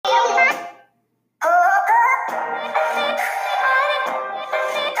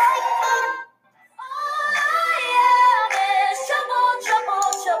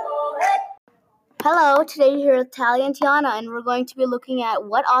here with Tally and Tiana, and we're going to be looking at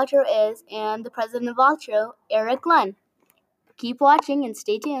what Altru is and the president of Altru, Eric Lund. Keep watching and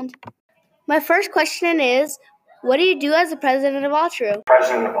stay tuned. My first question is, what do you do as the president of Altru?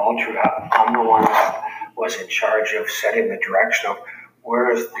 President of Altru, I'm the one that was in charge of setting the direction of where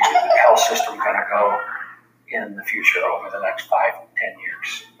is the health system going to go in the future over the next 5 to 10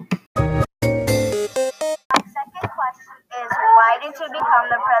 years. My second question is, why did you become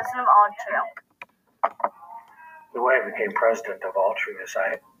the president of Altru? The way I became president of Altru is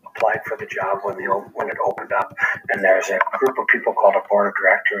I applied for the job when it opened up, and there's a group of people called a board of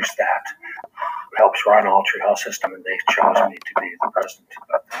directors that helps run Altru Health System, and they chose me to be the president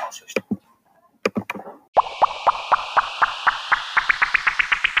of the health system.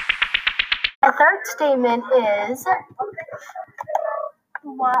 My third statement is,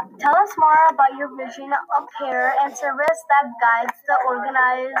 tell us more about your vision of care and service that guides the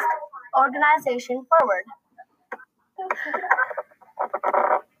organization forward.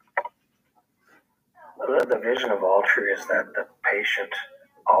 The vision of Altru is that the patient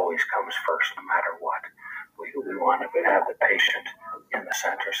always comes first, no matter what. We want to have the patient in the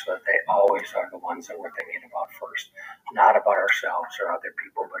center so that they always are the ones that we're thinking about first, not about ourselves or other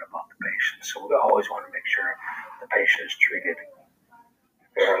people, but about the patient. So we always want to make sure the patient is treated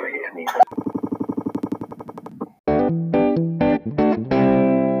fairly and equally.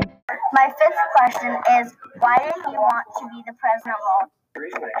 My fifth question is, why did you want to be the president of Altru? The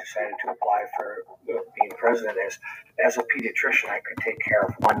reason I decided to apply for being president is, as a pediatrician, I could take care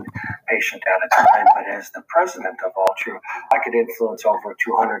of one patient at a time, but as the president of Altru, I could influence over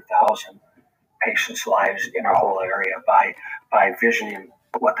 200,000 patients' lives in our whole area by visioning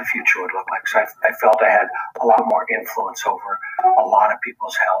what the future would look like. So I felt I had a lot more influence over a lot of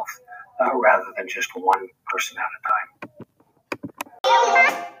people's health rather than just one person at a time.